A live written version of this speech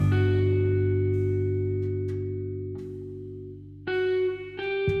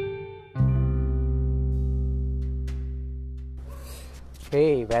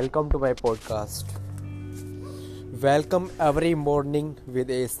Hey, welcome to my podcast. Welcome every morning with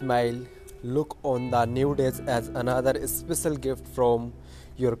a smile. Look on the new days as another special gift from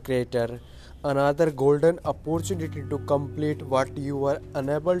your Creator, another golden opportunity to complete what you were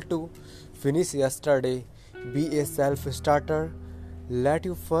unable to finish yesterday. Be a self starter. Let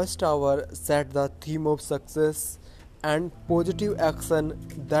your first hour set the theme of success and positive action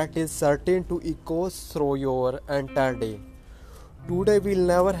that is certain to echo through your entire day. Today will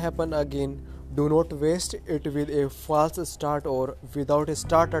never happen again. Do not waste it with a false start or without a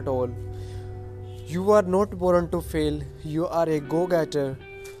start at all. You are not born to fail, you are a go getter.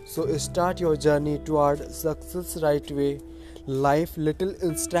 So start your journey toward success right way. Life little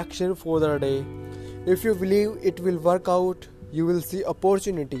instruction for the day. If you believe it will work out, you will see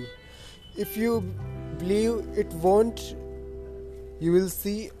opportunity. If you believe it won't, you will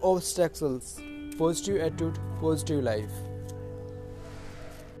see obstacles. Positive attitude, positive life.